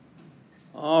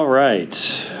All right,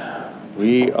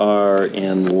 we are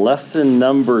in lesson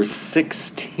number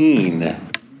 16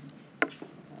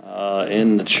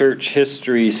 in the church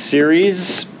history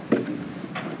series.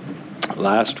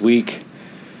 Last week,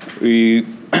 the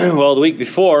week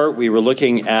before, we were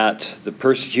looking at the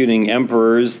persecuting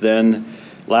emperors. Then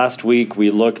last week,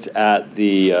 we looked at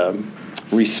the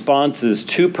responses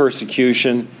to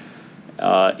persecution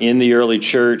in the early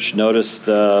church. Notice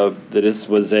that this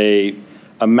was a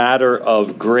matter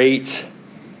of great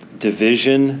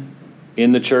division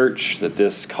in the church, that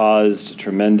this caused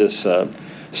tremendous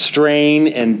strain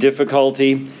and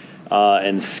difficulty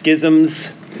and schisms.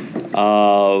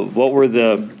 What were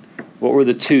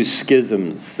the two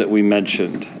schisms that we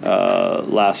mentioned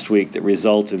last week that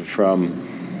resulted from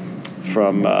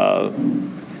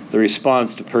the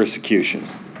response to persecution?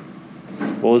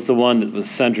 What was the one that was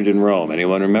centered in Rome?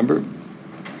 Anyone remember?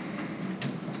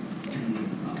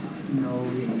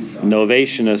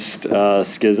 Novationist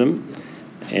schism,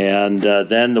 and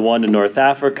then the one in North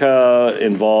Africa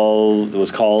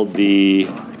was called the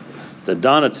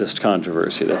Donatist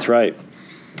controversy. That's right.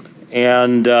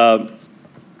 And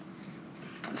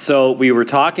so we were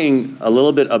talking a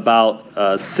little bit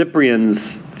about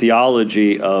Cyprian's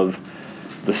theology of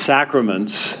the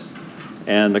sacraments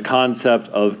and the concept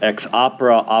of ex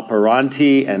opere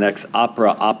operanti and ex opere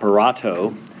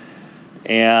operato.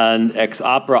 And ex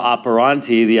opere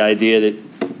operanti, the idea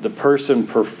that the person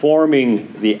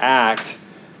performing the act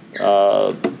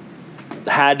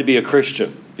had to be a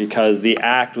Christian because the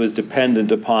act was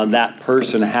dependent upon that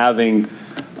person having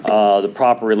the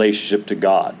proper relationship to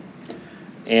God.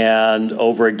 And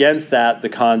over against that, the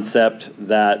concept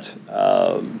that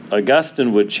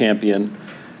Augustine would champion,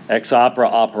 ex opere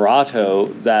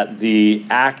operato, that the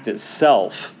act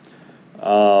itself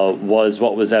was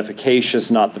what was efficacious,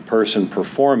 not the person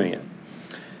performing it.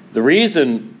 The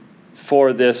reason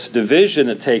for this division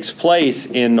that takes place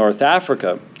in North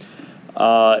Africa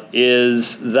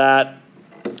is that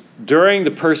during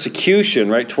the persecution,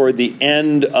 right toward the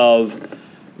end of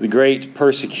the great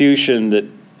persecution, that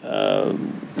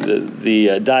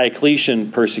the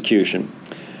Diocletian persecution,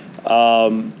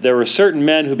 there were certain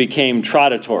men who became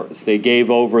traditors. They gave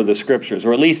over the scriptures,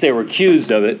 or at least they were accused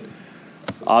of it.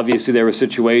 Obviously, there were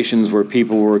situations where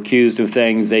people were accused of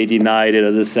things, they denied it,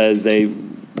 others says they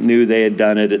knew they had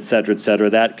done it, etc., etc.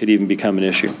 That could even become an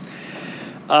issue.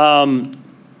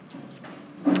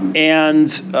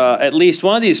 And at least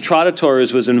one of these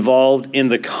traditors was involved in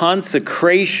the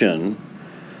consecration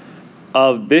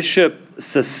of Bishop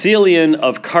Cecilian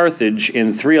of Carthage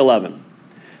in 311.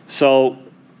 So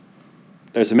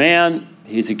there's a man,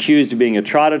 he's accused of being a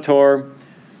traditor,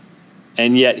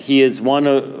 and yet he is one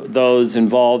of those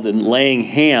involved in laying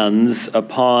hands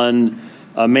upon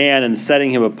a man and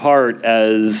setting him apart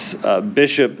as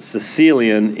Bishop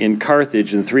Cecilian in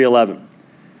Carthage in 311.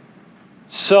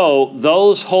 So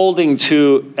those holding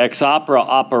to ex opere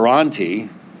operanti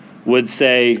would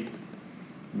say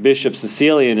Bishop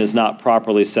Cecilian is not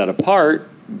properly set apart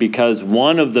because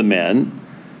one of the men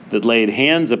that laid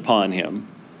hands upon him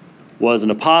was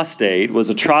an apostate, was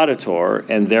a traditor,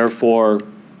 and therefore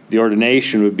the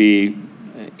ordination would be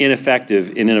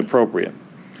ineffective and inappropriate.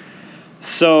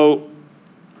 So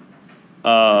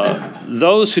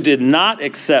those who did not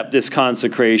accept this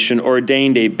consecration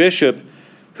ordained a bishop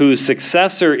whose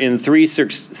successor in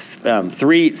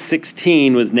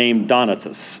 316 was named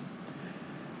Donatus.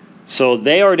 So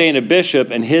they ordained a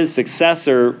bishop, and his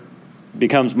successor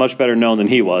becomes much better known than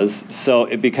he was. So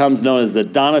it becomes known as the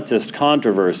Donatist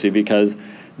controversy because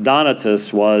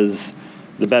Donatus was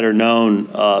the better known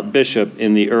bishop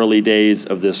in the early days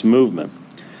of this movement.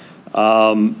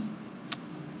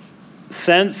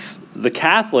 Since the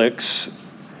Catholics,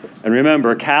 and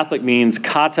remember, Catholic means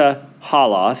kata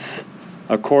halos,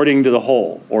 according to the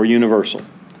whole, or universal.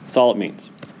 That's all it means.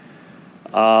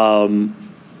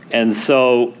 And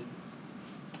so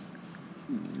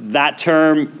that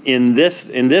term in this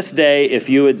day, if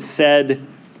you had said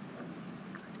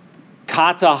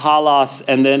kata halos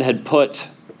and then had put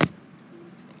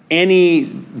any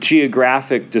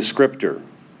geographic descriptor,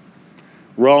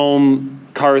 Rome,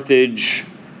 Carthage,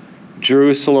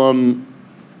 Jerusalem,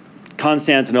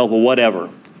 Constantinople, whatever,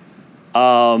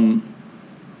 no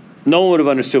one would have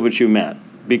understood what you meant,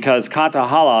 because kata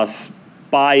halos,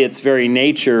 by its very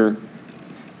nature,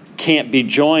 can't be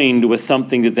joined with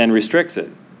something that then restricts it.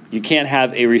 You can't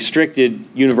have a restricted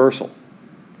universal.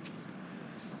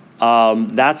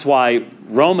 That's why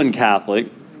Roman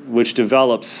Catholic, which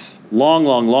develops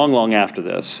long after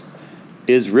this,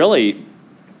 is really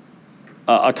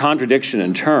a contradiction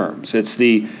in terms. It's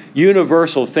the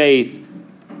universal faith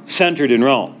centered in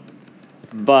Rome,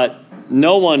 but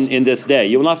no one in this day,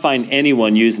 you will not find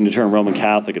anyone using the term Roman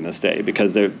Catholic in this day,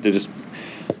 because they're just,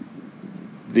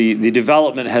 the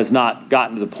development has not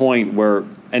gotten to the point where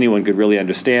anyone could really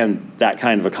understand that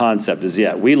kind of a concept as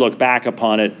yet. We look back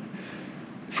upon it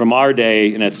from our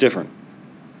day, and it's different.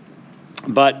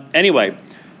 But anyway,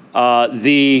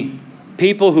 the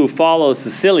people who follow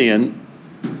Sicilian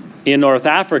in North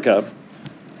Africa,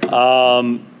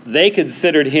 they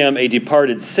considered him a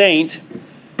departed saint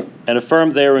and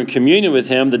affirmed they were in communion with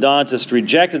him. The Donatists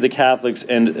rejected the Catholics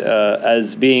and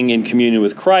as being in communion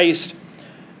with Christ,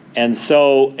 and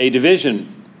so a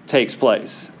division takes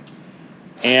place.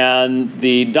 And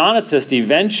the Donatists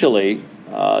eventually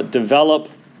develop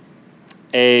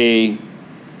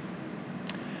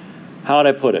how would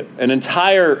I put it? An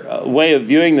entire way of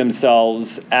viewing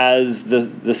themselves as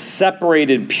the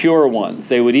separated pure ones.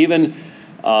 They would even,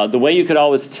 the way you could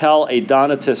always tell a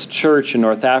Donatist church in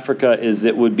North Africa is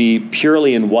it would be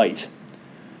purely in white.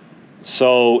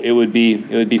 So it would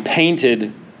be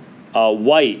painted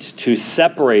white to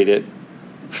separate it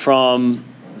from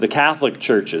the Catholic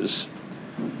churches.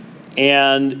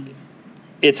 And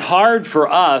it's hard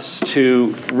for us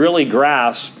to really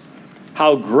grasp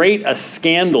how great a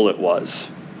scandal it was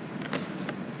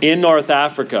in North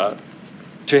Africa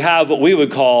to have what we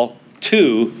would call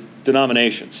two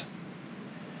denominations.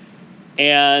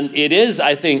 And it is,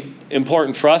 I think,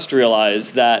 important for us to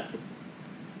realize that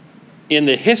in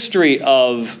the history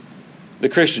of the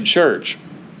Christian church,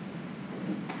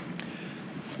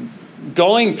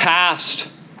 going past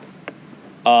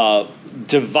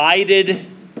divided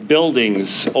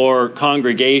buildings or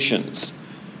congregations,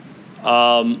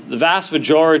 the vast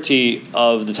majority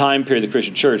of the time period of the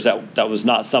Christian church, that was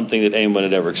not something that anyone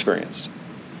had ever experienced.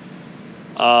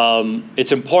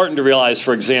 It's important to realize,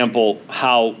 for example,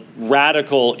 how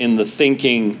radical in the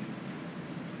thinking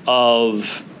of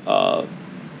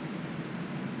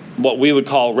what we would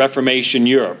call Reformation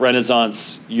Europe,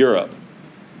 Renaissance Europe,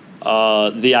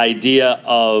 the idea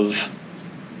of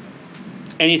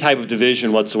any type of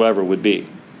division whatsoever would be.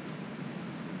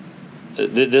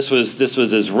 This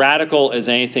was as radical as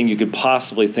anything you could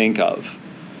possibly think of.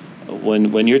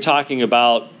 When you're talking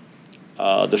about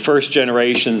the first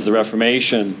generations, the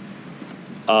Reformation,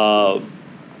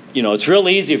 it's real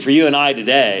easy for you and I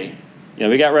today.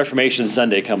 We got Reformation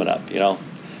Sunday coming up.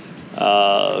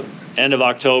 End of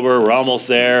October, we're almost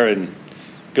there, and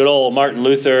good old Martin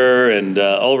Luther and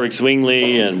Ulrich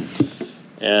Zwingli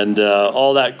and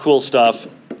all that cool stuff.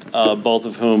 Both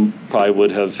of whom probably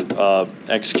would have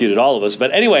executed all of us.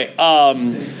 But anyway,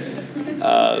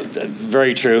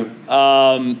 very true.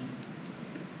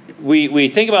 We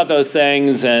think about those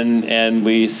things and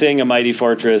we sing A Mighty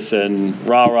Fortress and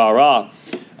rah, rah,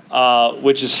 rah,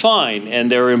 which is fine. And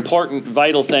there are important,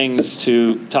 vital things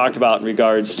to talk about in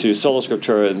regards to Sola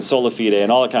Scriptura and Sola Fide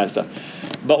and all that kind of stuff.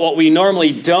 But what we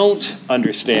normally don't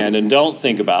understand and don't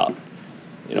think about,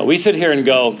 we sit here and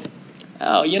go,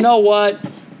 oh, you know what?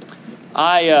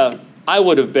 I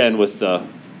would have been with the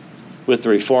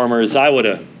Reformers. I would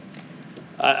have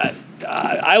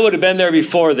been there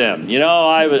before them.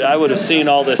 I would have seen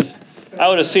all this. I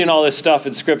would have seen all this stuff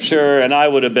in Scripture, and I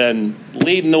would have been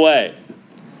leading the way.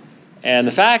 And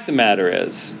the fact of the matter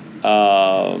is,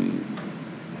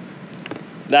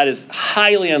 that is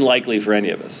highly unlikely for any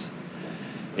of us.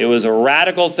 It was a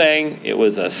radical thing. It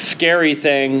was a scary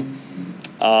thing.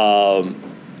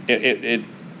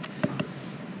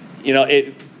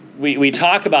 We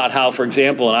talk about how, for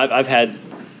example, and I've had,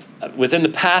 within the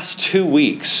past 2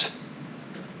 weeks,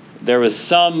 there was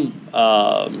some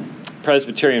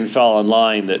Presbyterian fellow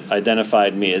online that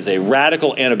identified me as a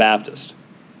radical Anabaptist.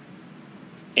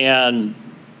 And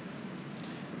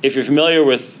if you're familiar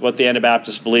with what the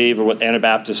Anabaptists believe or what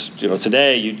Anabaptists,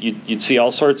 today, you'd see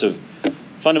all sorts of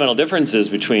fundamental differences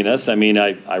between us. I mean,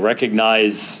 I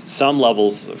recognize some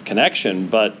levels of connection,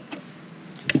 but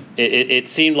it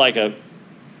seems like a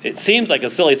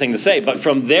silly thing to say. But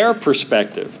from their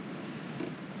perspective,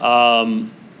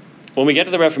 when we get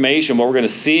to the Reformation, what we're going to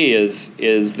see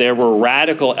is there were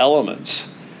radical elements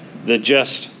that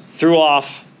just threw off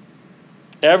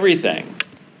everything.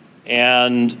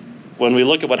 And when we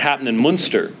look at what happened in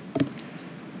Munster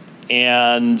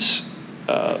and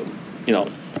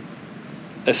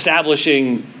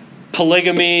establishing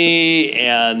polygamy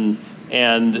and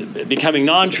becoming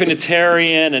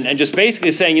non-Trinitarian and just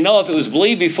basically saying, if it was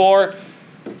believed before,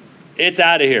 it's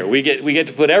out of here. We get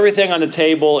to put everything on the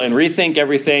table and rethink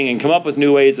everything and come up with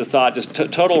new ways of thought, just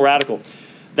total radical.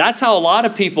 That's how a lot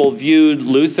of people viewed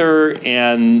Luther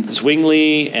and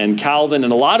Zwingli and Calvin,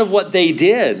 and a lot of what they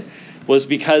did was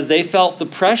because they felt the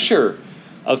pressure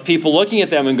of people looking at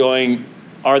them and going,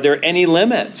 are there any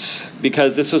limits?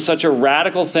 Because this was such a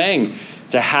radical thing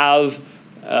to have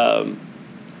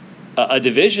a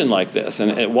division like this,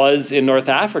 and it was in North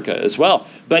Africa as well.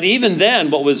 But even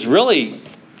then, what was really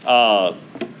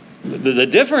the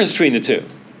difference between the two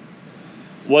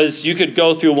was you could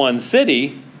go through one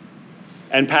city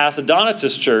and pass a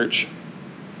Donatist church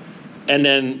and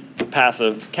then pass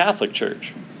a Catholic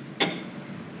church.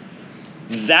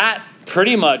 That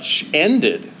pretty much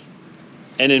ended.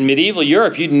 And in medieval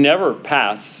Europe, you'd never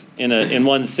pass in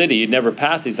one city. You'd never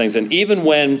pass these things. And even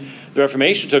when the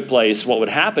Reformation took place, what would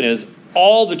happen is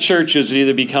all the churches would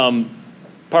either become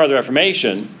part of the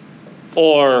Reformation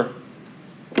or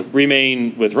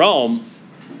remain with Rome.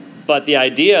 But the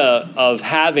idea of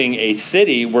having a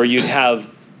city where you'd have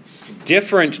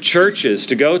different churches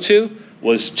to go to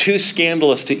was too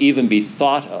scandalous to even be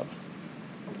thought of,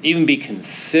 even be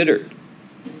considered.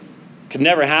 Could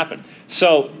never happen.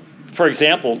 So, for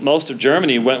example, most of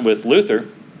Germany went with Luther,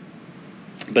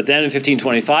 but then in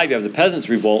 1525 you have the Peasants'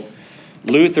 Revolt.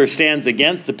 Luther stands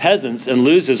against the peasants and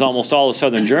loses almost all of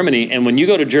southern Germany. And when you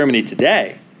go to Germany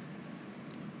today,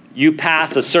 you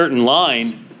pass a certain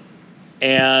line,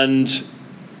 and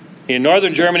in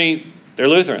northern Germany, they're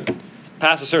Lutheran.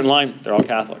 Pass a certain line, they're all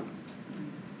Catholic.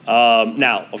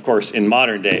 Now, of course, in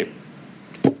modern day,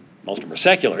 most of them are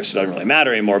secular, so it doesn't really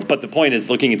matter anymore. But the point is,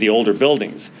 looking at the older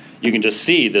buildings, you can just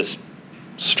see this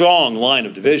strong line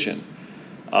of division.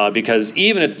 Because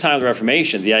even at the time of the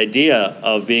Reformation, the idea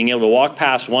of being able to walk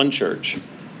past one church,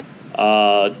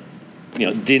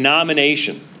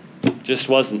 denomination, just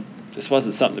wasn't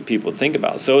something that people would think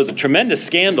about. So it was a tremendous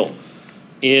scandal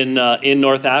in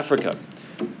North Africa.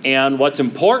 And what's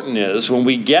important is when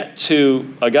we get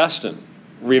to Augustine,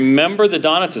 remember the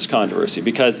Donatist controversy,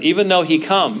 because even though he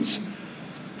comes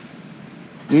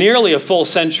nearly a full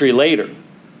century later,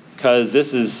 because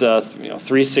this is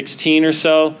 316 or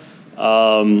so,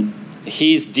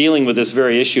 he's dealing with this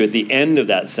very issue at the end of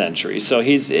that century. So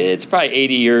it's probably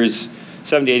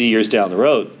 70, 80 years down the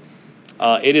road.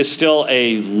 It is still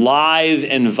a live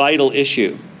and vital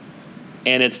issue.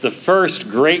 And it's the first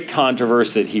great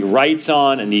controversy that he writes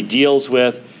on and he deals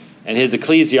with. And his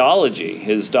ecclesiology,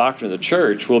 his doctrine of the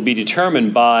church, will be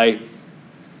determined by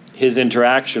his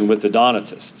interaction with the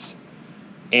Donatists.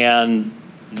 And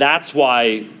that's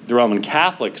why the Roman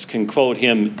Catholics can quote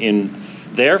him in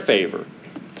their favor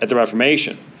at the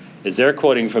Reformation, is they're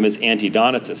quoting from his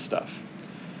anti-Donatist stuff.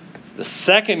 The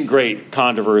second great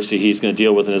controversy he's going to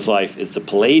deal with in his life is the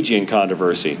Pelagian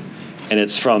controversy. And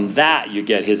it's from that you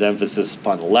get his emphasis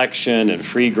upon election and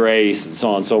free grace and so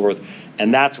on and so forth.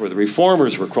 And that's where the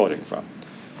Reformers were quoting from.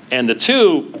 And the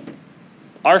two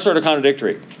are sort of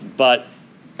contradictory, but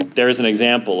there is an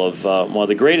example of one of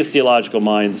the greatest theological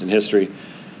minds in history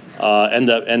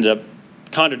ended up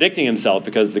contradicting himself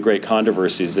because of the great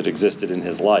controversies that existed in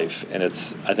his life. And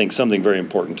it's, I think, something very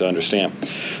important to understand.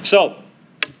 So,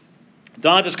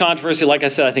 Donatist controversy, like I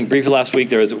said, I think briefly last week,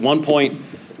 there was at one point,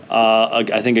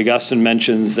 I think Augustine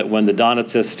mentions that when the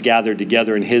Donatists gathered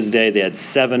together in his day, they had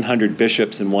 700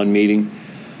 bishops in one meeting,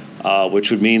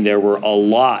 which would mean there were a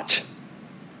lot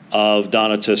of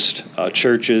Donatist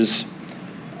churches.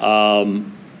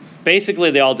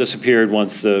 Basically, they all disappeared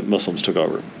once the Muslims took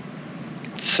over.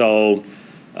 So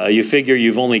you figure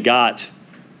you've only got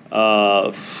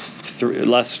around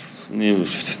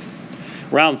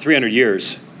 300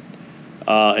 years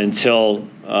until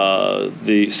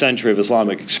the century of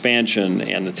Islamic expansion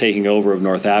and the taking over of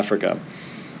North Africa.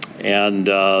 And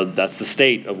that's the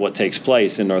state of what takes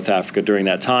place in North Africa during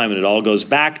that time. And it all goes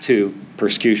back to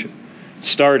persecution. It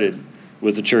started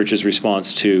with the church's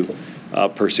response to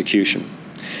persecution.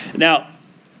 Now,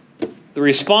 the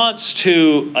response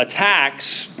to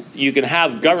attacks, you can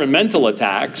have governmental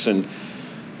attacks and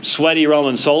sweaty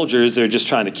Roman soldiers that are just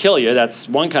trying to kill you. That's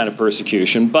one kind of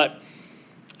persecution. But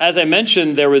as I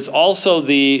mentioned, there was also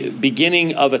the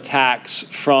beginning of attacks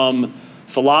from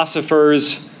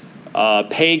philosophers,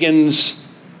 pagans.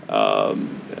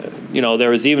 There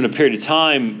was even a period of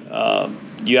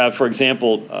time, you have, for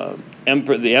example,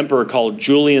 the emperor called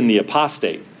Julian the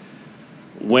Apostate,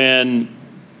 when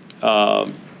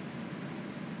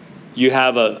you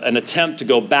have an attempt to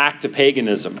go back to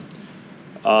paganism,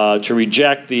 to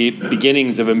reject the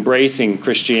beginnings of embracing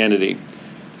Christianity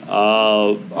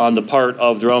on the part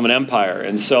of the Roman Empire.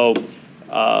 And so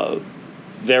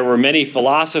there were many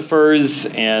philosophers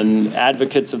and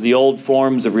advocates of the old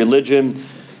forms of religion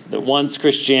that once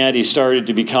Christianity started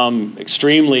to become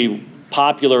extremely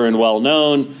popular and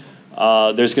well-known,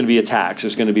 there's going to be attacks.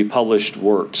 There's going to be published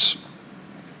works.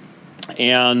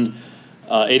 And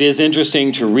it is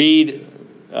interesting to read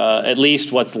at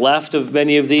least what's left of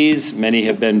many of these. Many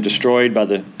have been destroyed by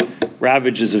the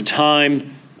ravages of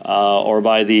time or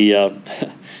by the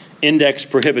Index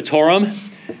Prohibitorum.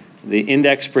 The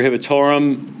Index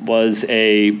Prohibitorum was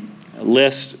a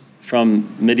list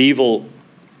from medieval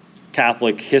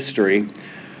Catholic history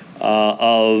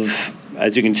of,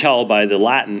 as you can tell by the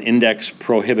Latin Index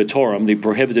Prohibitorum, the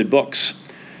prohibited books.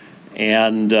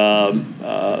 And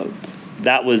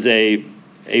that was a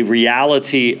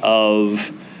reality of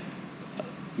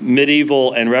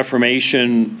medieval and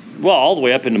Reformation, well, all the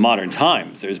way up into modern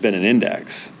times. There's been an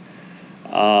index.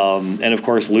 And of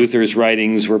course, Luther's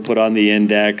writings were put on the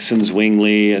index, and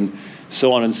Zwingli, and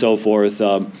so on and so forth.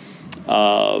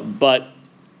 But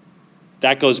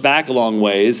that goes back a long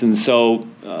ways, and so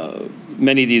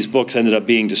many of these books ended up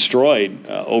being destroyed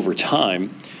over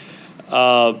time.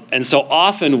 And so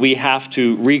often we have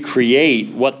to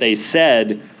recreate what they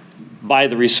said by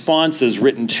the responses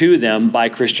written to them by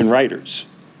Christian writers.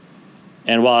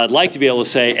 And while I'd like to be able to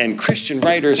say, and Christian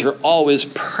writers are always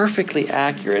perfectly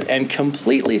accurate and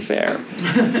completely fair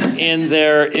in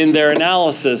their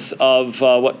analysis of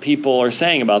what people are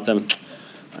saying about them,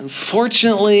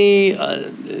 unfortunately,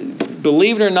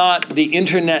 believe it or not, the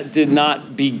internet did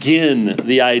not begin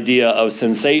the idea of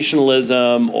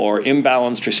sensationalism or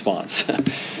imbalanced response.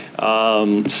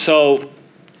 So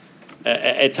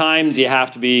at times you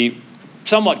have to be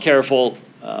somewhat careful.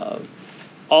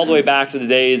 All the way back to the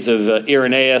days of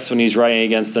Irenaeus when he's writing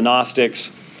against the Gnostics.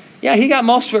 Yeah, he got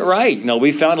most of it right. You know,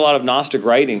 we found a lot of Gnostic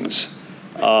writings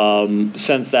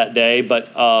since that day, but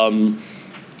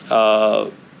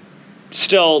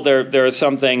still there are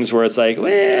some things where it's like,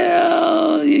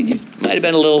 well, you might have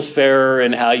been a little fairer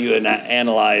in how you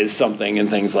analyze something and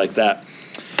things like that.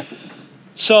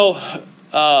 So,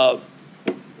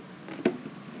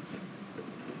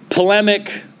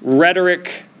 polemic,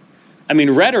 rhetoric. I mean,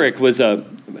 rhetoric was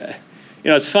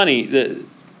it's funny that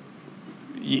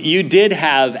you did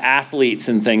have athletes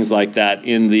and things like that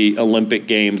in the Olympic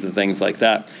Games and things like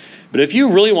that. But if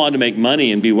you really wanted to make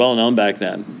money and be well known back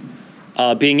then,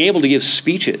 being able to give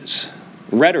speeches,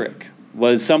 rhetoric,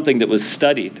 was something that was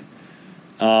studied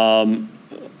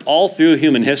all through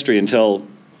human history until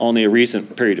only a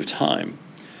recent period of time.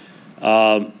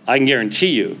 I can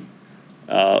guarantee you,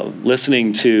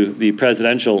 listening to the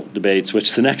presidential debates,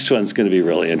 which the next one's going to be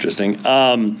really interesting,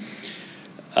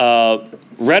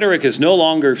 rhetoric is no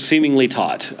longer seemingly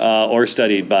taught or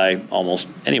studied by almost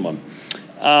anyone.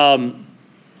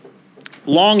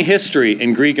 Long history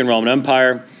in Greek and Roman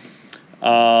Empire,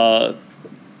 and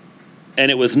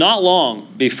it was not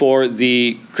long before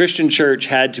the Christian church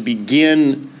had to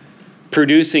begin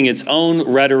producing its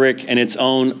own rhetoric and its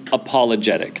own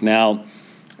apologetic. Now,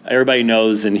 everybody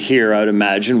knows in here, I would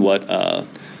imagine, what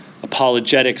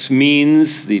apologetics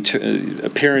means, the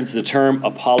appearance of the term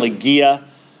apologia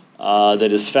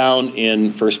that is found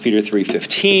in 1 Peter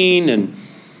 3:15 and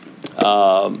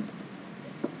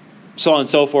so on and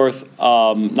so forth.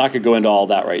 Not going to go into all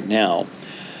that right now.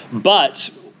 But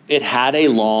it had a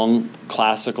long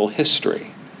classical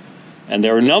history. And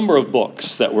there were a number of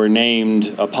books that were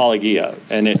named apologia.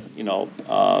 And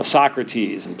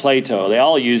Socrates and Plato, they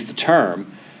all used the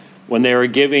term when they were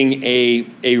giving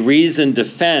a reasoned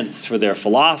defense for their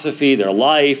philosophy, their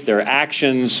life, their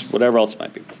actions, whatever else it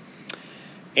might be.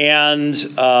 And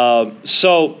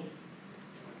so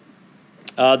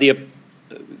the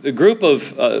group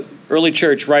of early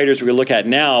church writers we look at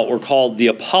now were called the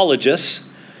Apologists.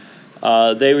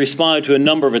 They responded to a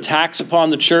number of attacks upon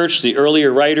the church. The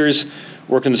earlier writers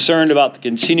were concerned about the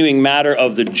continuing matter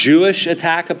of the Jewish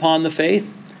attack upon the faith.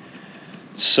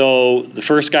 So the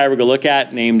first guy we're going to look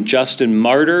at, named Justin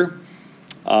Martyr,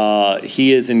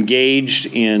 he is engaged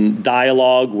in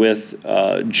dialogue with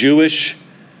Jewish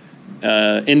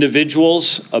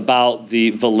individuals about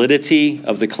the validity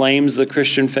of the claims of the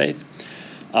Christian faith.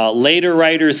 Later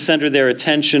writers center their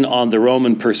attention on the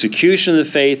Roman persecution of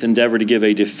the faith, endeavor to give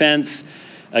a defense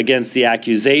against the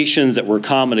accusations that were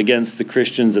common against the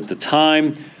Christians at the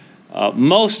time,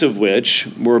 most of which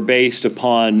were based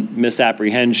upon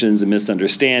misapprehensions and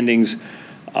misunderstandings.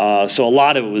 So a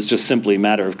lot of it was just simply a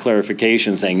matter of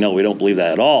clarification, saying, no, we don't believe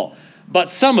that at all. But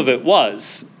some of it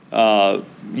was,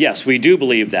 yes, we do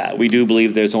believe that. We do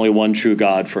believe there's only one true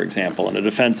God, for example, and a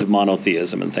defense of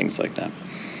monotheism and things like that.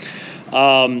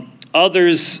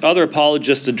 Other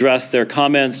apologists address their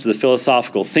comments to the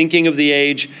philosophical thinking of the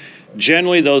age.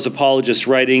 Generally, those apologists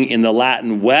writing in the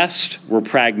Latin West were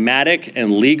pragmatic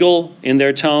and legal in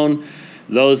their tone.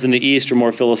 Those in the East are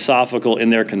more philosophical in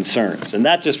their concerns. And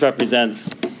that just represents,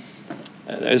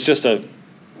 there's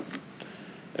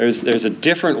a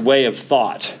different way of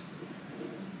thought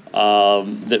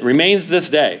that remains this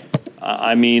day.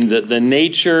 I mean, the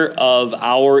nature of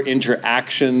our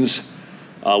interactions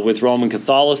with Roman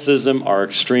Catholicism are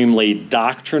extremely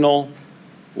doctrinal,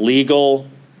 legal,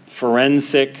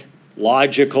 forensic,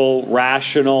 logical,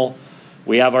 rational.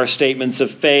 We have our statements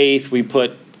of faith. We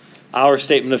put our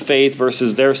statement of faith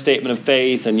versus their statement of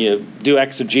faith, and you do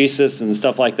exegesis and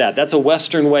stuff like that. That's a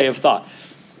Western way of thought.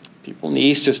 People in the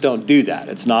East just don't do that.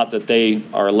 It's not that they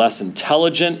are less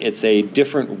intelligent. It's a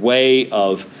different way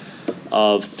of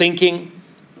thinking,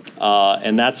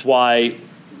 and that's why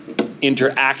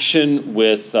interaction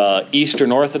with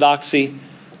Eastern Orthodoxy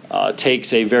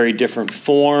takes a very different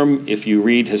form, if you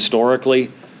read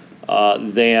historically,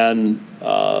 than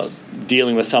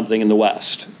dealing with something in the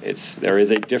West. There is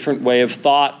a different way of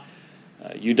thought.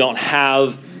 You don't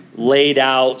have laid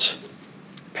out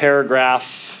paragraph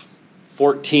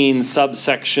 14,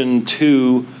 subsection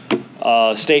 2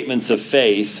 statements of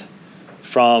faith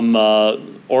from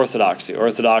Orthodoxy.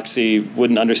 Orthodoxy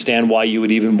wouldn't understand why you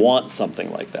would even want something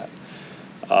like that.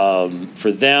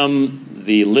 For them,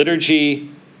 the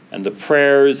liturgy and the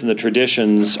prayers and the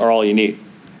traditions are all you need.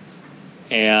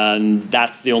 And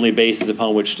that's the only basis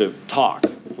upon which to talk,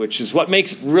 which is what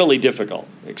makes it really difficult,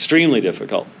 extremely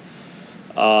difficult,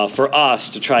 for us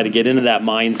to try to get into that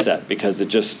mindset, because it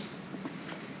just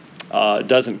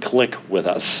doesn't click with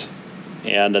us.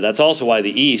 And that's also why the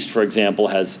East, for example,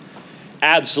 has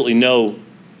absolutely no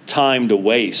time to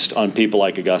waste on people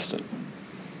like Augustine.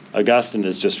 Augustine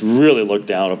is just really looked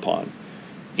down upon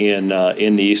in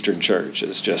the Eastern Church.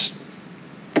 It's just,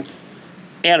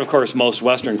 and of course, most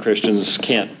Western Christians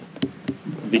can't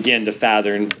begin to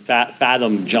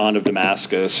fathom John of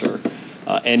Damascus or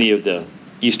any of the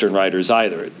Eastern writers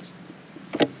either.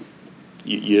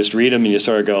 You just read them and you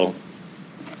sort of go,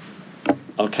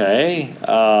 okay,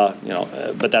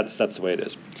 but that's the way it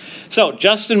is. So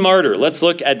Justin Martyr. Let's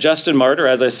look at Justin Martyr.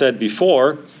 As I said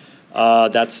before,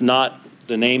 that's not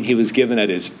the name he was given at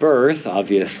his birth,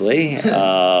 obviously.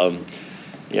 I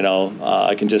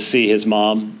can just see his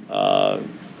mom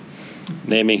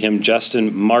naming him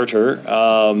Justin Martyr.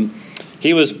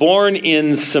 He was born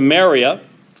in Samaria,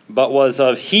 but was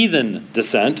of heathen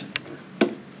descent.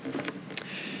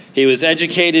 He was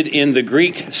educated in the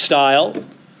Greek style.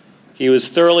 He was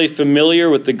thoroughly familiar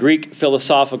with the Greek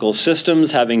philosophical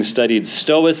systems, having studied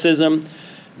Stoicism,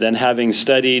 then having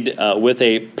studied with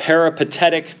a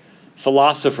peripatetic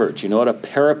philosopher. Do you know what a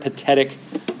peripatetic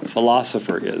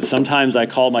philosopher is? Sometimes I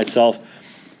call myself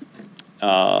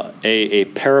a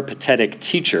peripatetic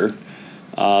teacher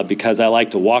because I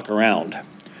like to walk around.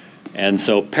 And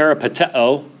so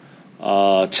peripateo,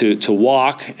 to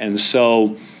walk, and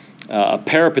so a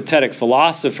peripatetic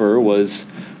philosopher was,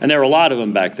 and there were a lot of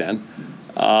them back then,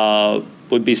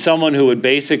 would be someone who would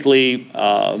basically,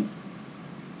 some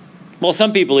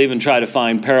people even try to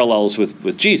find parallels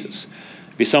with Jesus.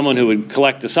 Be someone who would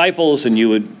collect disciples, and you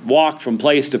would walk from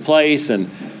place to place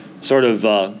and sort of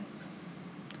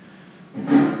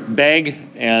beg,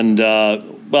 and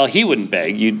he wouldn't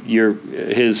beg.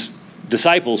 His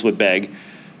disciples would beg,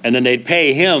 and then they'd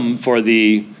pay him for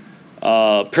the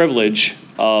privilege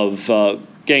of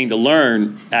getting to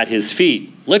learn at his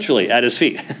feet, literally at his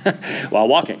feet, while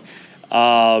walking.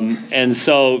 And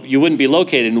so you wouldn't be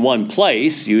located in one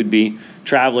place. You would be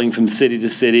traveling from city to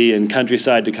city and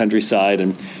countryside to countryside.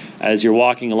 And as you're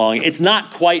walking along, it's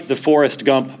not quite the Forrest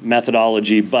Gump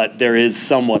methodology, but there is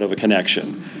somewhat of a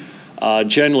connection.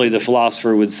 Generally, the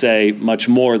philosopher would say much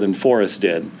more than Forrest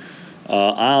did.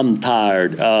 I'm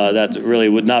tired. That really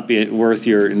would not be worth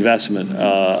your investment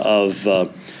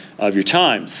of your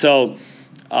time. So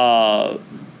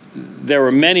there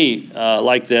were many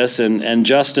like this, and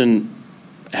Justin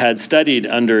had studied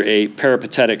under a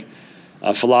peripatetic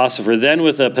philosopher, then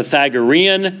with a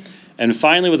Pythagorean, and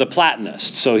finally with a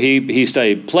Platonist. So he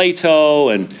studied Plato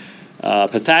and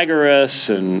Pythagoras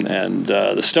and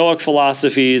the Stoic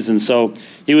philosophies, and so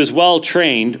he was well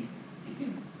trained.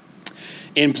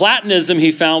 In Platonism,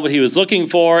 he found what he was looking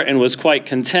for and was quite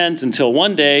content until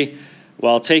one day,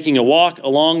 while taking a walk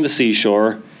along the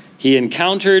seashore, he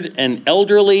encountered an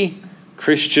elderly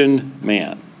Christian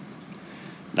man.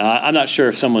 Now, I'm not sure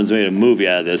if someone's made a movie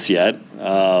out of this yet.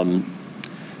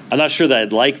 I'm not sure that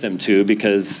I'd like them to,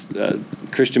 because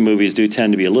Christian movies do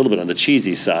tend to be a little bit on the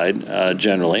cheesy side,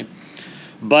 generally.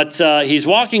 But he's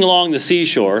walking along the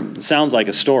seashore. It sounds like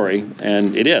a story,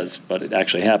 and it is, but it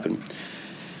actually happened.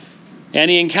 And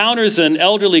he encounters an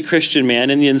elderly Christian man.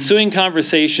 In the ensuing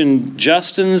conversation,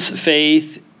 Justin's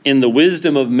faith in the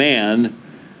wisdom of man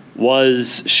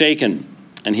was shaken,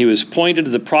 and he was pointed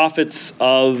to the prophets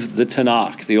of the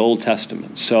Tanakh, the Old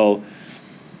Testament. So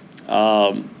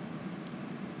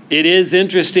it is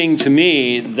interesting to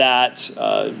me that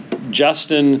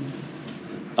Justin,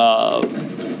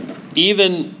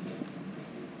 even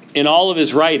in all of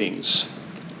his writings,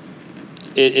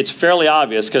 it's fairly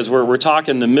obvious, because we're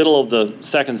talking the middle of the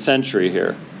 2nd century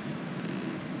here,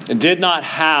 did not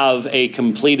have a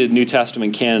completed New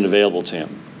Testament canon available to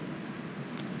him.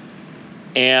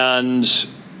 And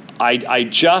I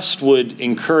just would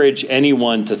encourage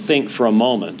anyone to think for a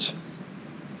moment,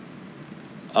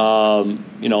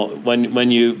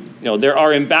 when you there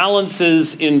are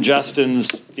imbalances in Justin's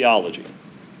theology.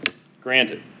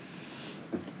 Granted.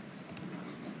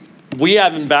 We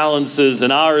have imbalances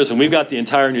in ours, and we've got the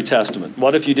entire New Testament.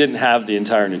 What if you didn't have the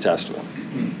entire New Testament?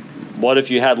 What if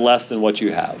you had less than what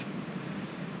you have?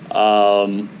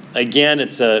 Again,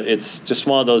 it's just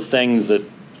one of those things that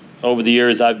over the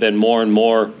years I've been more and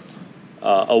more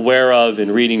aware of in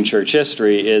reading church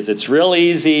history. Is it's real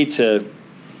easy to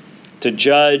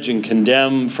judge and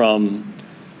condemn from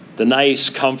the nice,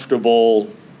 comfortable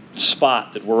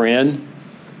spot that we're in,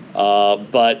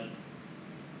 but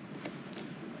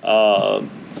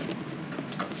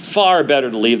far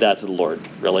better to leave that to the Lord,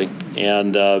 really.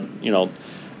 And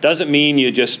doesn't mean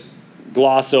you just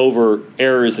gloss over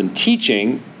errors in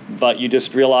teaching, but you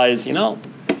just realize, I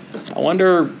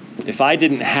wonder if I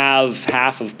didn't have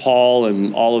half of Paul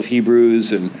and all of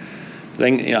Hebrews, and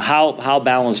how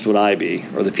balanced would I be,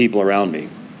 or the people around me?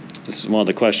 This is one of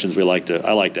the questions I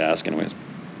like to ask, anyways.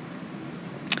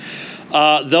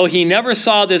 Though he never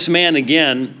saw this man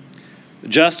again,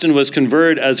 Justin was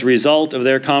converted as a result of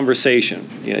their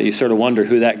conversation. You sort of wonder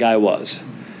who that guy was.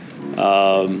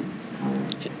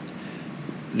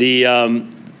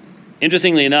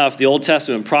 Interestingly enough, the Old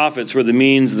Testament prophets were the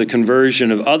means of the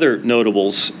conversion of other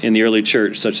notables in the early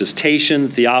church, such as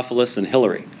Tatian, Theophilus, and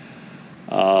Hilary.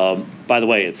 By the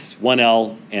way, it's one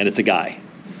L, and it's a guy.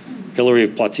 Hilary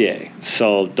of Poitiers.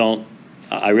 So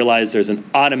I realize there's an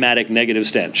automatic negative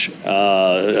stench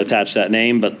attached to that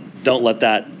name, but don't let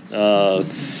that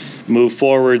move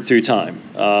forward through time.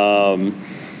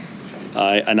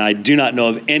 I do not know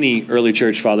of any early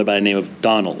church father by the name of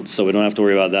Donald, so we don't have to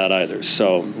worry about that either.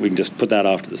 So we can just put that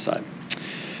off to the side.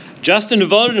 Justin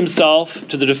devoted himself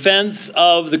to the defense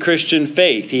of the Christian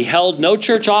faith. He held no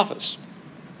church office.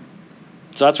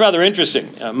 So that's rather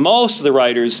interesting. Most of the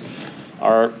writers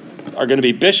are going to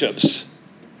be bishops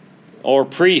or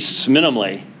priests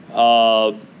minimally,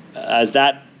 as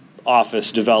that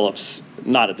office develops,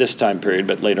 not at this time period,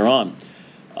 but later on.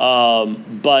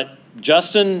 But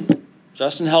Justin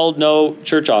held no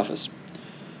church office.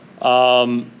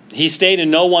 He stayed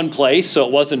in no one place, so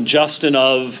it wasn't Justin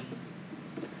of,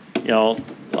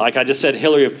 like I just said,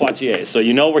 Hilary of Poitiers, so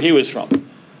you know where he was from.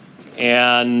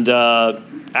 And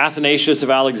Athanasius of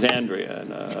Alexandria,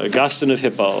 and Augustine of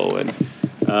Hippo, and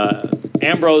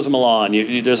Ambrose of Milan.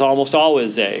 There's almost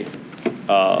always a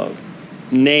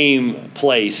name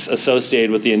place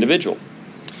associated with the individual.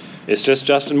 It's just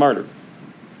Justin Martyr.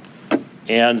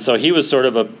 And so he was sort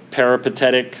of a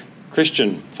peripatetic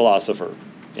Christian philosopher,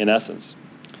 in essence.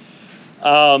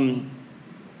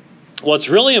 What's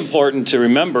really important to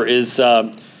remember is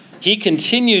he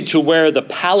continued to wear the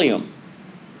pallium.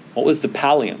 What was the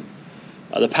pallium?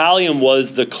 The pallium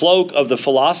was the cloak of the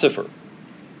philosopher.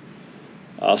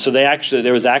 So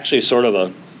there was actually sort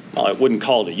of I wouldn't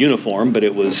call it a uniform, but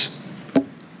it was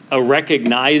a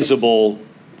recognizable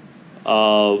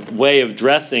way of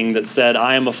dressing that said,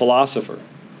 I am a philosopher.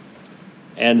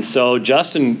 And so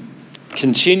Justin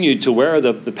continued to wear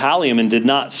the pallium and did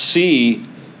not see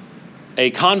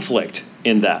a conflict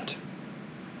in that.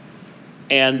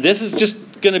 And this is just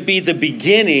going to be the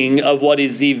beginning of what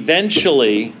is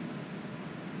eventually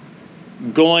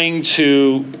going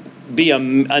to be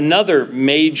another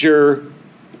major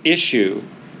issue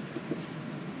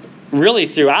really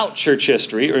throughout church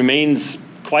history. It remains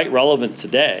quite relevant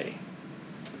today.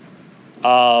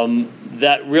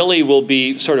 That really will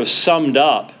be sort of summed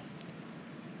up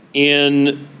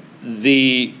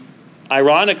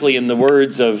ironically in the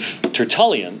words of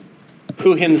Tertullian,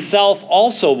 who himself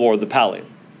also wore the pallium.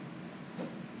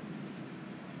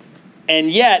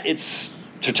 And yet it's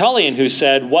Tertullian who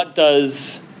said, what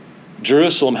does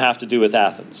Jerusalem have to do with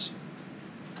Athens?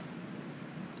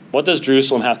 What does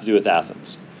Jerusalem have to do with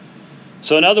Athens?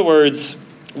 So in other words,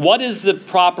 what is the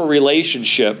proper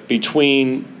relationship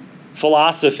between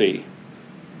philosophy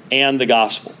and the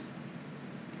gospel?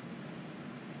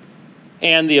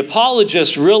 And the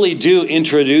apologists really do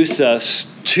introduce us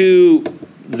to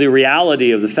the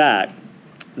reality of the fact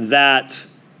that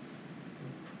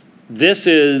this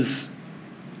is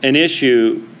an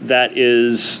issue that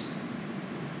is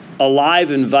alive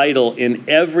and vital in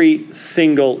every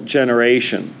single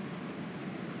generation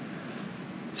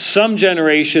some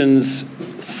generations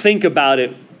think about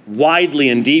it widely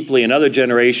and deeply, and other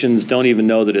generations don't even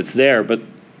know that it's there, but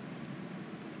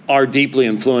are deeply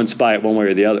influenced by it one way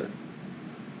or the other.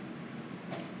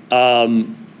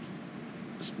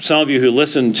 Some of you who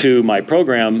listen to my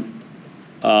program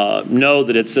know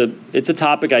that it's a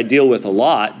topic I deal with a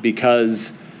lot,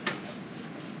 because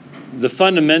the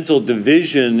fundamental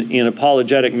division in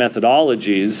apologetic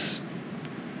methodologies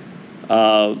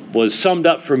was summed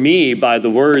up for me by the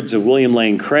words of William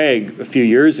Lane Craig a few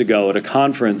years ago at a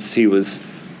conference. He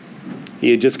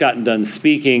had just gotten done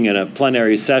speaking in a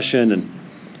plenary session, and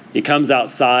he comes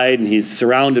outside and he's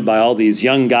surrounded by all these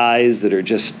young guys that are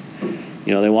just,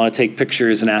 they want to take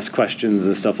pictures and ask questions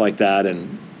and stuff like that,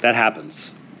 and that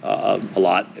happens a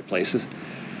lot at places.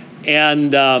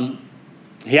 And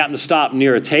he happened to stop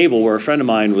near a table where a friend of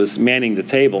mine was manning the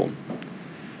table,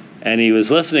 and he was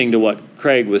listening to what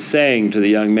Craig was saying to the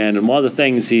young men, and one of the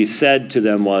things he said to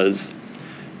them was,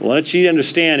 I want you to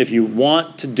understand, if you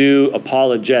want to do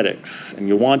apologetics and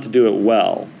you want to do it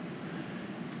well,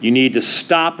 you need to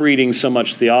stop reading so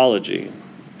much theology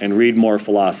and read more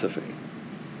philosophy.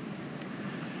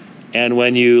 And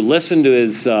when you listen to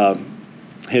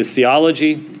his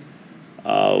theology,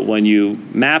 when you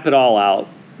map it all out,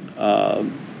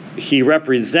 he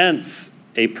represents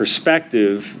a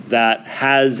perspective that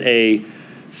has a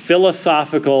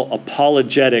philosophical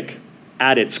apologetic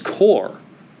at its core,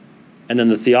 and then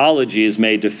the theology is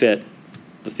made to fit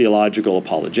the theological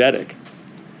apologetic.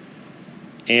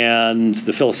 And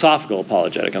the philosophical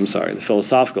apologetic.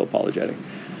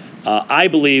 I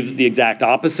believe the exact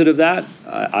opposite of that.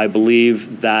 I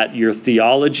believe that your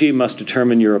theology must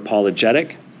determine your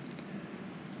apologetic.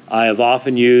 I have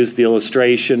often used the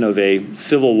illustration of a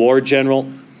Civil War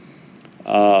general,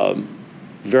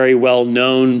 very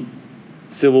well-known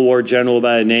Civil War general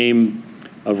by the name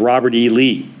of Robert E.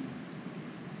 Lee.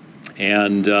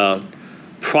 And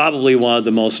probably one of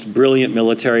the most brilliant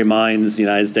military minds the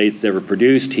United States ever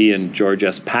produced. He and George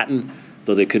S. Patton,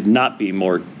 though they could not be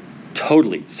more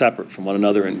totally separate from one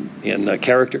another in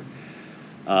character.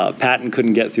 Patton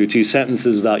couldn't get through 2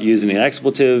 sentences without using an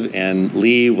expletive, and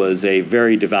Lee was a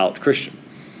very devout Christian.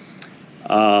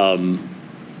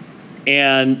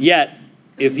 And yet,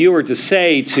 if you were to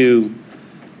say to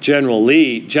General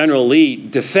Lee,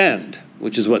 defend,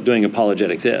 which is what doing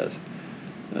apologetics is,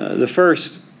 the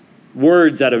first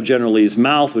words out of General Lee's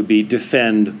mouth would be,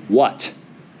 defend what?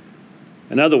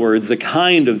 In other words, the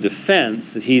kind of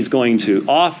defense that he's going to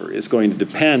offer is going to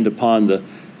depend upon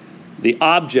the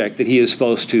object that he is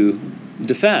supposed to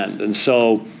defend. And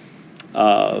so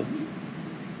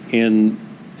in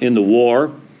the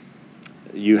war,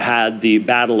 you had the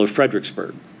Battle of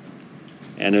Fredericksburg.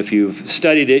 And if you've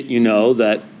studied it, you know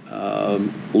that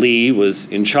Lee was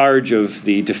in charge of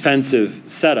the defensive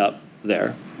setup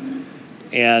there.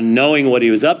 And knowing what he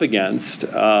was up against,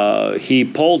 he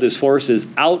pulled his forces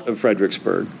out of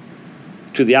Fredericksburg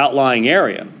to the outlying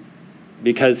area,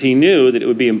 because he knew that it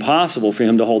would be impossible for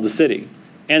him to hold the city.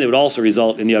 And it would also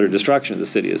result in the utter destruction of the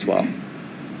city as well.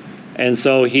 And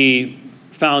so he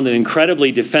found an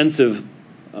incredibly defendable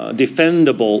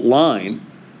line,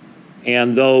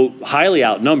 and though highly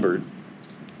outnumbered,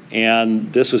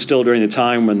 and this was still during the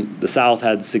time when the South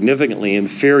had significantly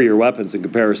inferior weapons in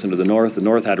comparison to the North. The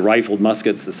North had rifled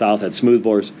muskets, the South had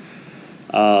smoothbores.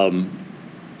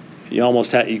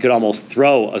 You could almost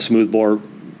throw a smoothbore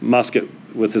musket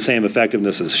with the same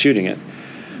effectiveness as shooting it.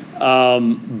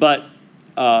 But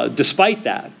despite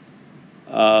that,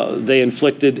 they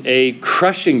inflicted a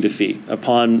crushing defeat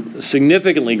upon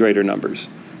significantly greater numbers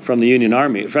from the Union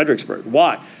Army at Fredericksburg.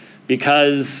 Why?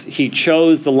 Because he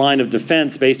chose the line of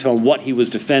defense based on what he was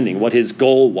defending, what his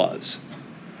goal was.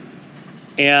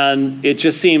 And it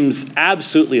just seems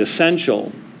absolutely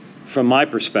essential, from my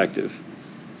perspective,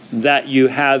 that you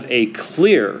have a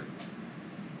clear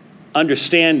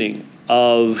understanding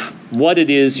of what it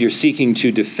is you're seeking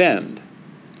to defend,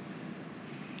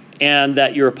 and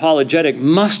that your apologetic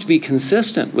must be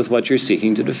consistent with what you're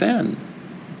seeking to defend.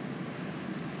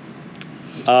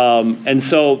 And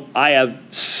so I have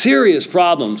serious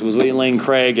problems with William Lane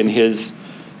Craig and his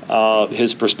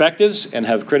perspectives, and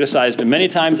have criticized him many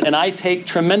times, and I take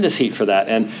tremendous heat for that.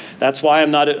 And that's why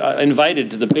I'm not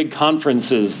invited to the big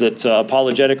conferences that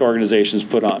apologetic organizations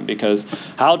put on, because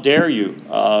how dare you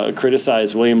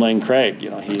criticize William Lane Craig?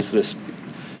 He's this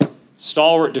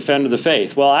stalwart defender of the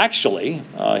faith. Well, actually,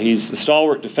 he's the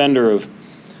stalwart defender of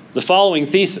the following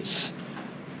thesis.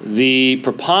 The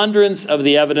preponderance of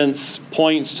the evidence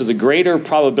points to the greater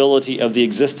probability of the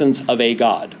existence of a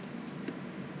God.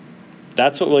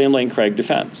 That's what William Lane Craig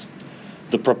defends.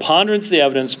 The preponderance of the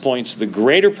evidence points to the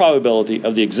greater probability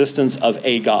of the existence of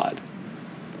a God.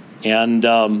 And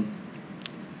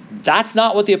that's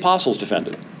not what the apostles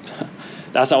defended.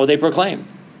 That's not what they proclaimed.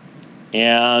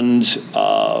 And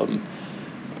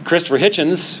Christopher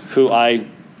Hitchens, who I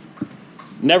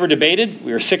never debated,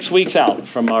 we were 6 weeks out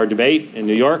from our debate in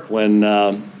New York when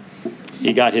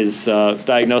he got his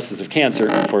diagnosis of cancer,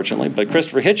 unfortunately. But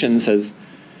Christopher Hitchens has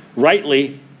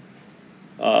rightly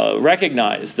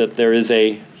recognized that there is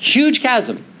a huge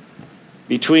chasm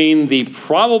between the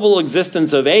probable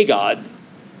existence of a God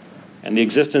and the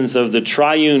existence of the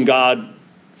triune God,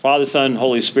 Father, Son,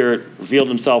 Holy Spirit, revealed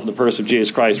himself in the person of Jesus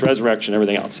Christ, resurrection,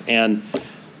 everything else. And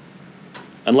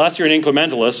unless you're an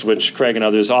incrementalist, which Craig and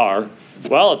others are,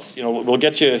 well, it's, we'll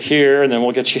get you here, and then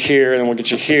we'll get you here, and then we'll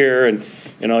get you here, and,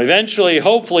 eventually,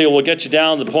 hopefully, we'll get you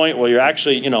down to the point where you're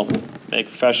actually, make a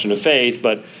profession of faith,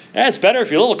 but it's better if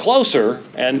you're a little closer.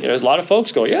 And there's a lot of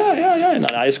folks go, yeah, and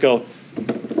I just go,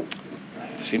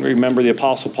 I seem to remember the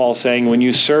Apostle Paul saying, when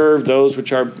you serve those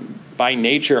which are by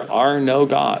nature are no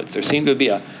gods. There seemed to be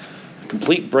a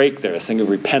complete break there, a thing of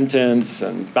repentance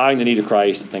and bowing the knee to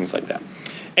Christ and things like that.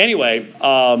 Anyway,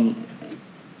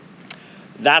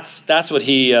 that's what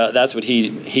he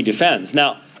defends.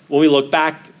 Now, when we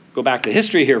go back to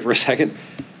history here for a second.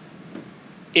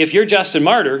 If you're Justin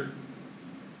Martyr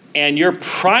and your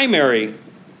primary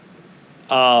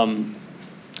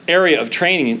area of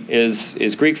training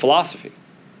is Greek philosophy,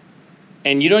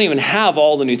 and you don't even have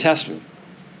all the New Testament,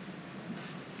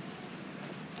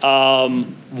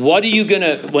 what are you going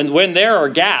to, when there are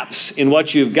gaps in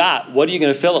what you've got, what are you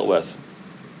going to fill it with?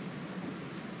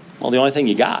 Well, the only thing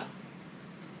you got.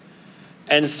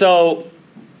 And so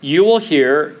you will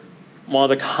hear one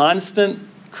of the constant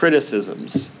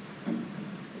criticisms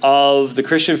of the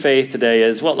Christian faith today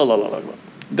is,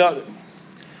 the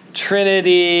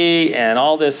Trinity and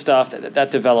all this stuff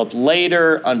that developed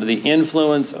later under the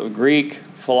influence of Greek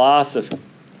philosophy.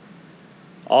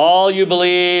 All you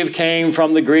believe came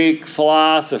from the Greek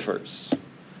philosophers.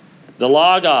 The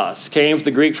Logos came from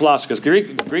the Greek philosophers,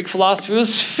 because Greek philosophy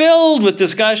was filled with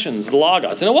discussions of the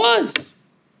Logos, and it was.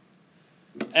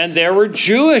 And there were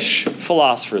Jewish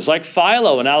philosophers like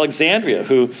Philo in Alexandria,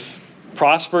 who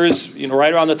prospers,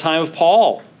 right around the time of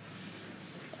Paul.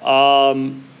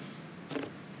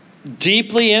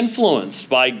 Deeply influenced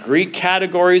by Greek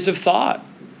categories of thought.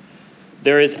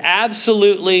 There is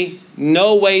absolutely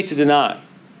no way to deny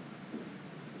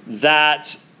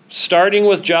that, starting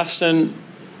with Justin,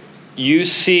 you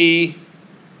see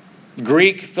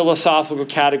Greek philosophical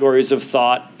categories of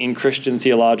thought in Christian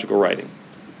theological writing.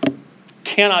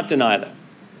 Cannot deny that.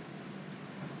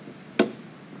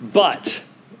 But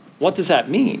what does that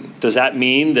mean? Does that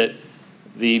mean that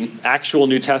the actual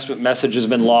New Testament message has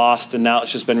been lost and now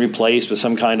it's just been replaced with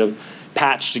some kind of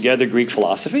patched together Greek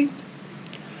philosophy?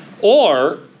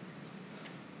 Or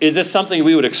is this something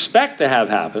we would expect to have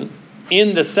happen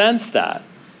in the sense that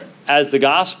as the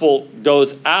gospel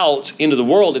goes out into the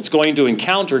world, it's going to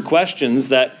encounter questions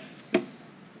that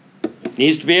it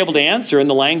needs to be able to answer in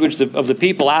the language of the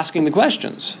people asking the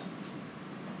questions?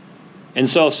 And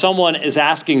so if someone is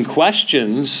asking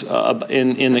questions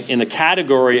in the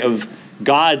category of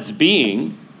God's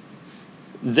being,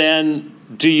 then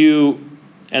do you,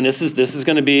 and this is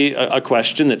going to be a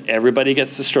question that everybody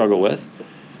gets to struggle with,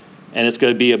 and it's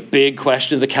going to be a big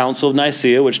question of the Council of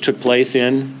Nicaea, which took place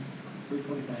in,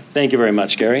 thank you very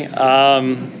much, Gary.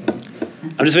 I'm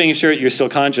just making sure you're still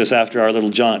conscious after our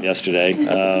little jaunt yesterday.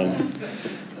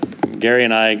 Gary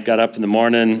and I got up in the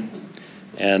morning,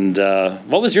 and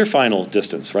what was your final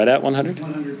distance? Right at 100?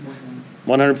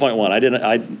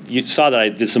 100.1. You saw that I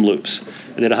did some loops.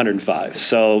 I did 105.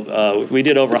 So we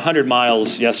did over 100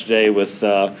 miles yesterday with,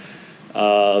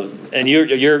 and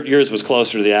yours was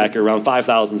closer to the accurate, around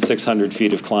 5,600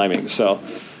 feet of climbing. So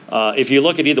if you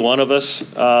look at either one of us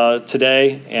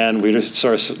today, and we just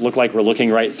sort of look like we're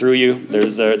looking right through you,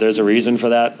 there's a reason for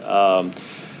that.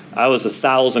 I was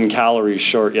 1,000 calories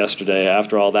short yesterday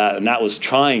after all that, and that was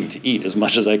trying to eat as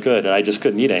much as I could, and I just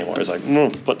couldn't eat anymore. It's like,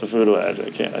 put the food away. I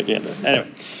can't do it. Anyway,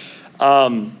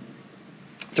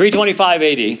 325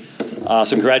 AD.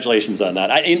 So congratulations on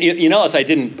that. You notice I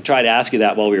didn't try to ask you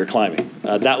that while we were climbing.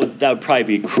 That would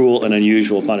probably be cruel and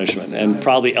unusual punishment, and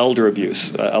probably elder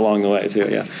abuse along the way too.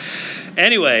 Yeah.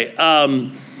 Anyway,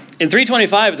 in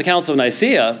 325 at the Council of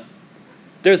Nicaea,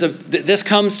 this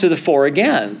comes to the fore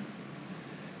again.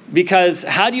 Because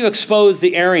how do you expose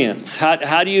the Arians?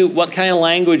 What kind of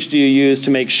language do you use to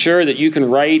make sure that you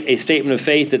can write a statement of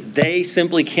faith that they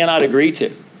simply cannot agree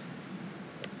to?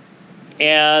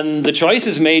 And the choice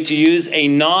is made to use a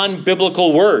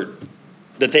non-biblical word,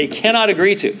 that they cannot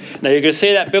agree to. Now, you're going to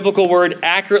say that biblical word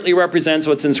accurately represents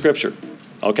what's in Scripture.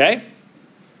 Okay?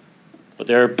 But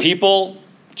there are people,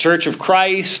 Church of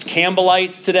Christ,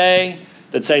 Campbellites today,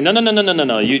 that say, no.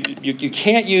 You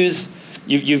can't use,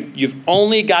 you've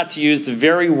only got to use the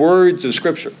very words of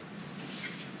Scripture.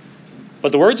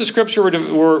 But the words of Scripture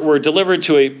were delivered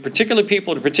to a particular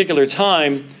people at a particular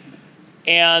time.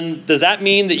 And does that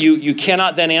mean that you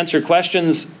cannot then answer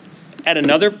questions in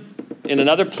another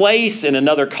place, in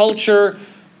another culture,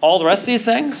 all the rest of these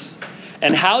things?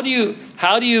 And how do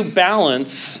you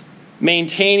balance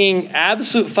maintaining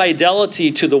absolute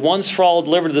fidelity to the once for all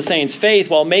delivered to the saints'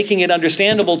 faith while making it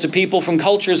understandable to people from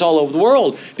cultures all over the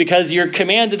world? Because you're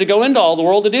commanded to go into all the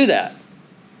world to do that.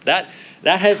 That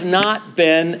has not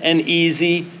been an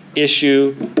easy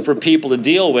issue for people to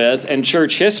deal with, and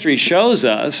church history shows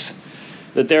us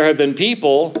that there have been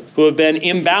people who have been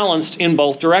imbalanced in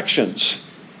both directions.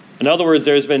 In other words,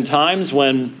 there's been times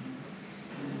when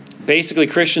basically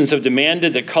Christians have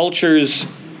demanded that cultures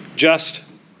just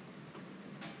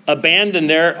abandon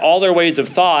all their ways of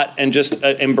thought and just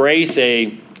embrace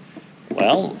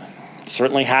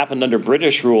certainly happened under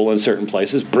British rule in certain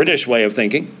places, British way of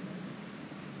thinking,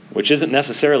 which isn't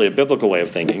necessarily a biblical way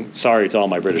of thinking. Sorry to all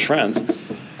my British friends.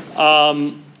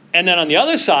 And then on the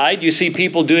other side, you see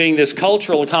people doing this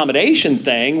cultural accommodation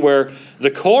thing where the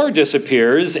core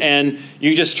disappears and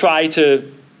you just try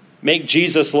to make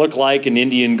Jesus look like an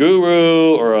Indian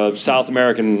guru or a South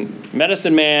American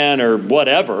medicine man or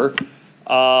whatever.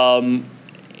 And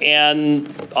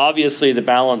obviously the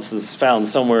balance is found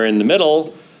somewhere in the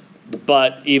middle,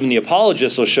 but even the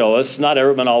apologists will show us not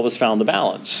everyone always found the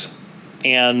balance.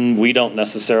 And we don't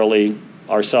necessarily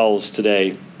ourselves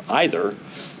today either,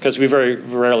 because we very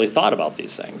rarely thought about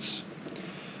these things.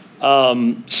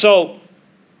 So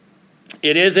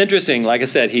it is interesting. Like I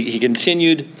said, he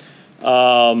continued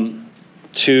to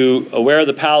wear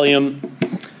the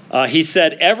pallium. He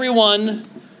said, everyone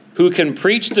who can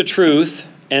preach the truth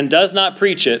and does not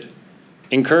preach it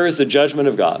incurs the judgment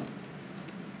of God.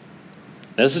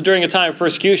 This is during a time of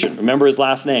persecution. Remember his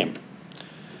last name.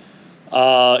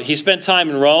 He spent time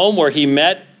in Rome where he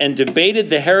met and debated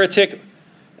the heretic.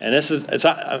 And it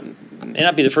may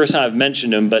not be the first time I've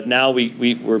mentioned him, but now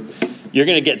you're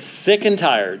going to get sick and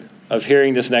tired of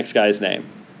hearing this next guy's name.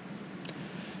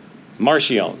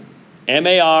 Marcion.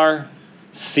 Marcion.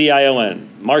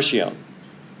 Marcion.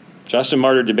 Justin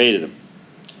Martyr debated him.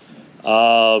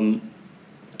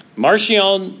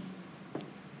 Marcion,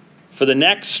 for the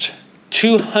next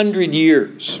 200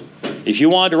 years, if you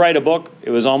wanted to write a book,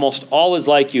 it was almost always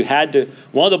like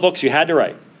one of the books you had to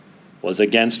write was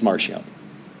against Marcion.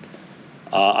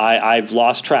 I've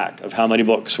lost track of how many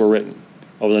books were written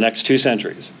over the next 2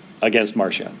 centuries against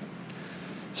Marcion.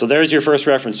 So there's your first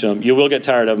reference to him. You will get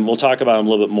tired of him. We'll talk about him a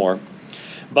little bit more.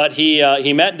 But he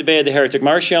met and debated the heretic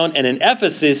Marcion, and in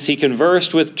Ephesus he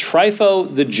conversed with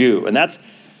Trypho the Jew. And that's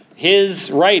his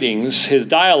writings, his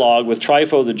dialogue with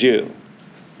Trypho the Jew,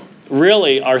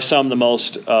 really are some of the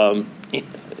most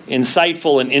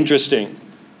insightful and interesting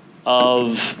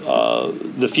of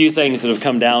the few things that have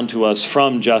come down to us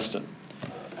from Justin,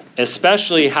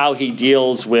 especially how he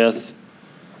deals with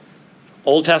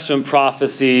Old Testament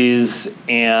prophecies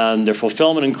and their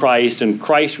fulfillment in Christ and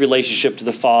Christ's relationship to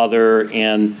the Father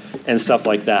and stuff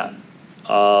like that.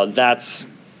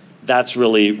 That's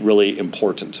really, really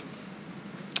important.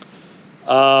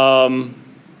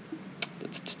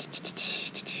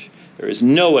 There is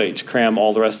no way to cram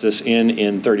all the rest of this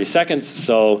in 30 seconds,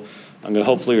 so I'm going to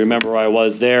hopefully remember where I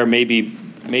was there.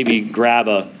 Maybe grab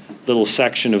a little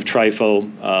section of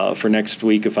Trypho for next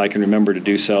week if I can remember to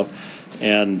do so,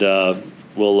 and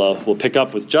we'll pick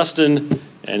up with Justin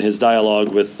and his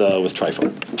dialogue with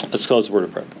Trypho. Let's close the word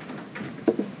of prayer.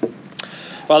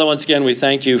 Father, once again, we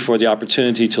thank you for the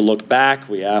opportunity to look back.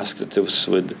 We ask that this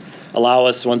would allow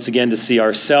us once again to see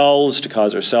ourselves, to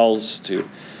cause ourselves to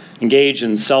engage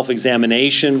in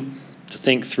self-examination, to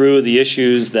think through the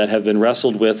issues that have been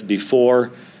wrestled with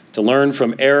before, to learn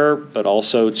from error, but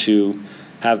also to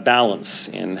have balance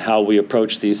in how we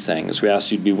approach these things. We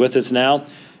ask you to be with us now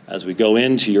as we go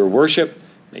into your worship.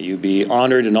 May you be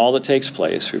honored in all that takes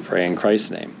place. We pray in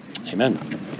Christ's name. Amen.